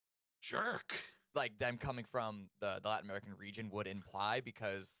jerk. Like them coming from the Latin American region would imply,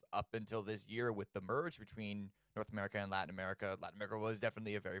 because up until this year with the merge between North America and Latin America was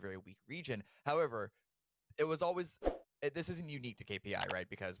definitely a very, very weak region. However, it was always, this isn't unique to KPI, right?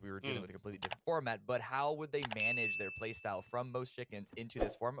 Because we were dealing with a completely different format, but how would they manage their playstyle from most chickens into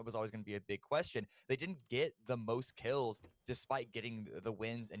this format was always going to be a big question. They didn't get the most kills despite getting the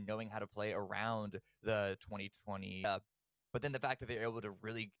wins and knowing how to play around the 2020. But then the fact that they were able to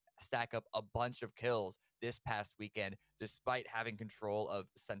really stack up a bunch of kills this past weekend, despite having control of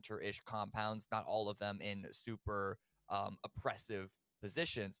center-ish compounds, not all of them in super oppressive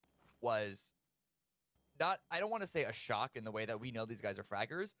positions, was not, I don't want to say a shock in the way that we know these guys are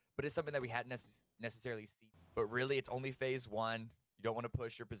fraggers, but it's something that we hadn't necessarily seen. But really, it's only phase one. You don't want to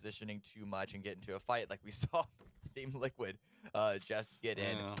push your positioning too much and get into a fight like we saw Team Liquid just get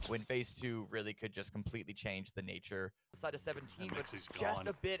in, when phase two really could just completely change the nature. Outside of 17, but just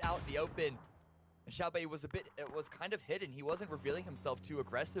a bit out in the open. And Xiaobei was kind of hidden. He wasn't revealing himself too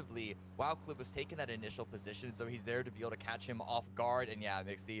aggressively while Clip was taking that initial position, so he's there to be able to catch him off guard. And yeah,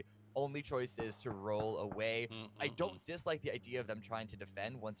 Mixie, only choice is to roll away. I don't dislike the idea of them trying to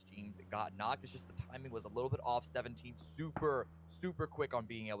defend once James got knocked. It's just the timing was a little bit off. 17 super, super quick on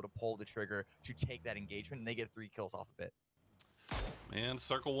being able to pull the trigger to take that engagement, and they get 3 kills off of it. Man,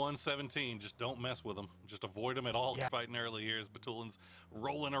 Circle 117, just don't mess with them. Just avoid them at all. Fighting early here as Batulin's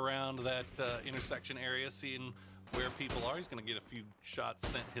rolling around that intersection area, seeing where people are. He's going to get a few shots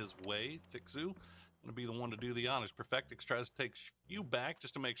sent his way. Tixu going to be the one to do the honors. Perfectix tries to take you back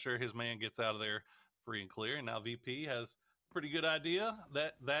just to make sure his man gets out of there free and clear. And now VP has a pretty good idea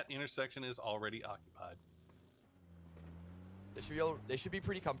that that intersection is already occupied. They should be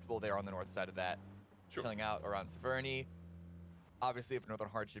pretty comfortable there on the north side of that. Chilling out around Severny. Obviously, if Northern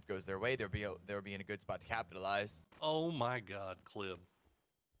Hardship goes their way, they'll be in a good spot to capitalize. Oh my God, Clib.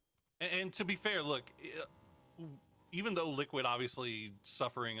 And to be fair, look, even though Liquid obviously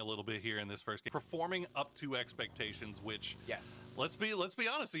suffering a little bit here in this first game, performing up to expectations, which let's be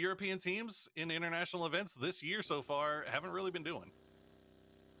honest, the European teams in international events this year so far haven't really been doing.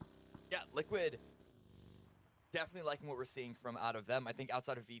 Yeah, Liquid definitely liking what we're seeing from out of them. I think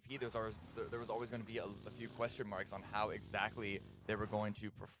outside of VP, there was always going to be a few question marks on how exactly they were going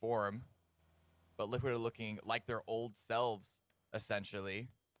to perform. But Liquid are looking like their old selves, essentially.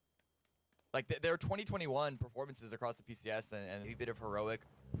 Like their 2021 performances across the PCS and a bit of heroic,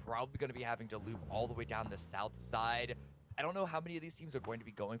 probably going to be having to loop all the way down the south side. I don't know how many of these teams are going to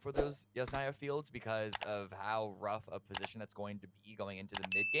be going for those Yasnaya fields because of how rough a position that's going to be going into the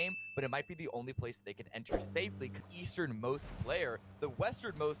mid game, but it might be the only place that they can enter safely. Easternmost player, the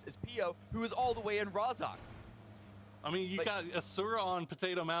westernmost is Pio, who is all the way in Razak. I mean, you got Asura on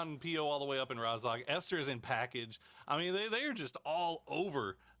Potato Mountain, Pio all the way up in Razak. Esther's in package. I mean, they are just all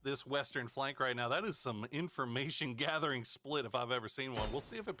over this western flank right now. That is some information gathering split if I've ever seen one. We'll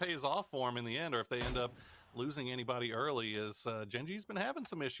see if it pays off for them in the end or if they end up losing anybody early, as Genji's been having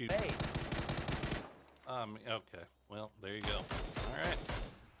some issues. Hey. Okay. Well, there you go. All right.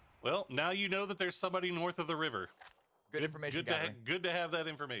 Well, now you know that there's somebody north of the river. Good information. Good to have that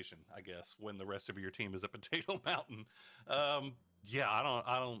information, I guess, when the rest of your team is at Potato Mountain. Yeah,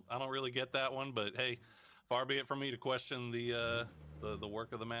 I don't really get that one, but hey, far be it from me to question the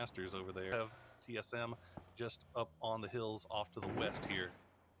work of the masters over there. Have TSM just up on the hills off to the west here.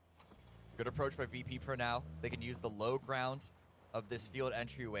 Good approach by VP for now. They can use the low ground of this field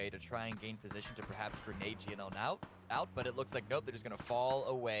entryway to try and gain position to perhaps grenade GNL out, but it looks like nope, they're just going to fall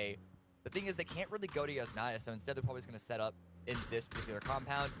away. The thing is, they can't really go to Yasnaya, so instead they're probably just going to set up in this particular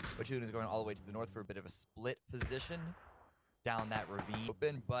compound. Batutin is going all the way to the north for a bit of a split position down that ravine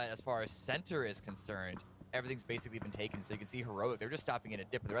open. But as far as center is concerned, everything's basically been taken. So you can see Heroic, they're just stopping in a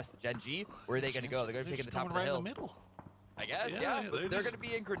dip. But the rest of Gen G, where are they going to go? They're going to take the top of the hill. In the middle. I guess, yeah. They're going to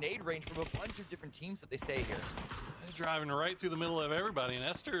be in grenade range from a bunch of different teams if they stay here. He's driving right through the middle of everybody, and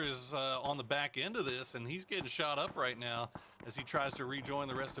Esther is on the back end of this, and he's getting shot up right now as he tries to rejoin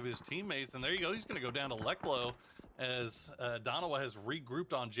the rest of his teammates. And there you go. He's going to go down to Leklo as Donawa has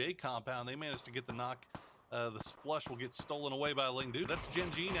regrouped on J compound. They managed to get the knock. This flush will get stolen away by Lingdu. That's Gen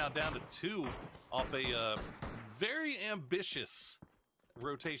G now down to 2 off a very ambitious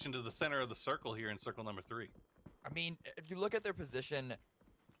rotation to the center of the circle here in circle number 3. I mean, if you look at their position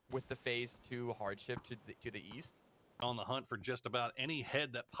with the phase 2 hardship to the east, on the hunt for just about any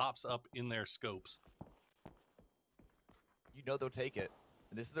head that pops up in their scopes. You know they'll take it.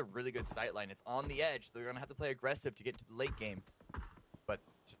 And this is a really good sight line. It's on the edge. They're going to have to play aggressive to get to the late game. But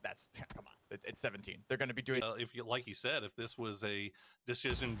come on, it's 17. They're going to be doing. If you, like you said, if this was a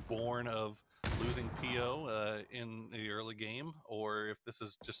decision born of losing PO in the early game, or if this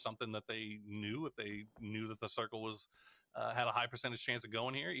is just something that they knew, if they knew that the circle was had a high percentage chance of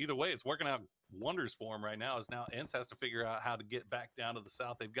going here, either way, it's working out wonders for him right now. As now ENCE has to figure out how to get back down to the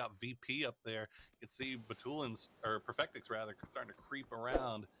south. They've got VP up there. You can see Batulin's, or Perfectix rather, starting to creep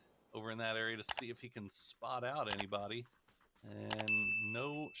around over in that area to see if he can spot out anybody. And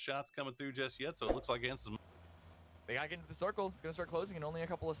no shots coming through just yet, so it looks like ENCE is... They got to get into the circle. It's going to start closing in only a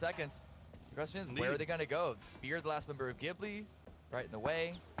couple of seconds. The question is, where are they going to go? Spear, the last member of Ghibli, right in the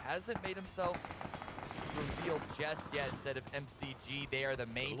way. Hasn't made himself revealed just yet. Instead of MCG, they are the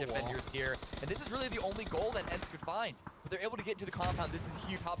main defenders here. And this is really the only goal that ENCE could find. But they're able to get into the compound. This is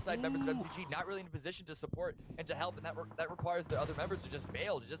huge. Topside members of MCG not really in a position to support and to help. And that requires the other members to just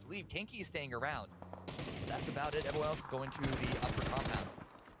bail, to just leave. Kinky is staying around. That's about it. Everyone else is going to the upper compound.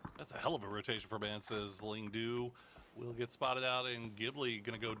 That's a hell of a rotation for ENCE, as Lingdu will get spotted out, and Ghibli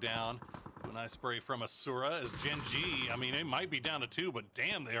gonna go down. A nice spray from Asura as Gen G. I mean, it might be down to 2, but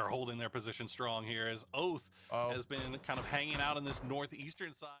damn, they are holding their position strong here, as Oath has been kind of hanging out in this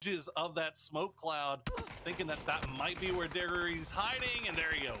northeastern side of that smoke cloud, thinking that that might be where Diggory's hiding, and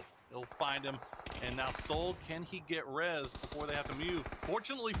there you go. They'll find him. And now Soul, can he get rezzed before they have to move?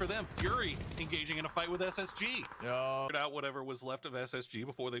 Fortunately for them, Fury engaging in a fight with SSG. Out whatever was left of SSG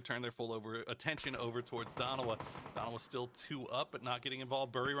before they turn their full attention over towards Donawa. Donawa's still 2 up, but not getting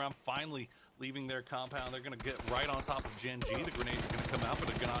involved. Buryram finally leaving their compound. They're going to get right on top of Gen G. The grenades are going to come out, but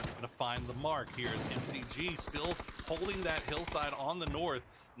they're not going to find the mark. Here's MCG still holding that hillside on the north,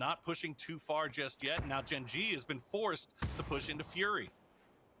 not pushing too far just yet. Now Gen G has been forced to push into Fury.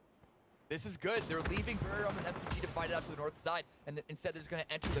 This is good. They're leaving Buryram and MCG to fight it out to the north side, and instead they're just going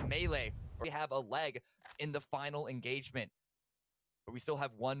to enter the melee. We have a leg in the final engagement. But we still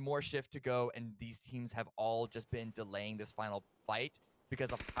have one more shift to go, and these teams have all just been delaying this final fight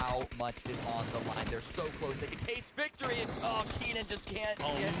because of how much is on the line. They're so close. They can taste victory, and Keenan just can't.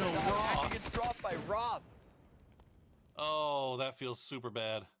 Oh, no, Roth. He gets dropped by Roth. Oh, that feels super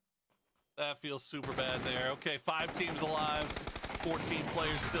bad. That feels super bad there. Okay, 5 teams alive. 14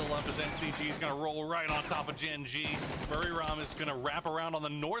 players still up as MCG is going to roll right on top of Gen G. Buryram is going to wrap around on the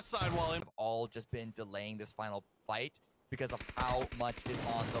north side while have all just been delaying this final fight because of how much is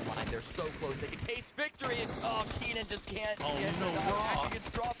on the line. They're so close. They can taste victory, and Keenan just can't. Oh, no, Roth. He gets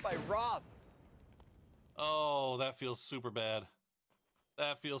dropped by Roth. Oh, that feels super bad.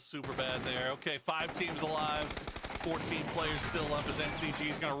 That feels super bad there. Okay, 5 teams alive. 14 players still up as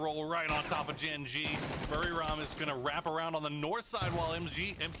MCG is going to roll right on top of Gen G. Buryram is going to wrap around on the north side while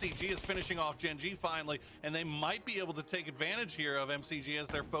MCG is finishing off Gen G finally, and they might be able to take advantage here of MCG as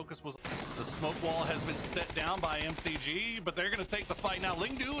their focus was. The smoke wall has been set down by MCG, but they're going to take the fight now.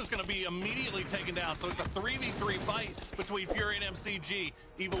 Lingdu is going to be immediately taken down, so it's a 3v3 fight between Fury and MCG.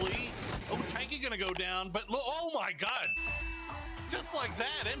 Evil E, oh, Tanky going to go down, but look, oh my god. Just like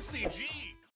that, MCG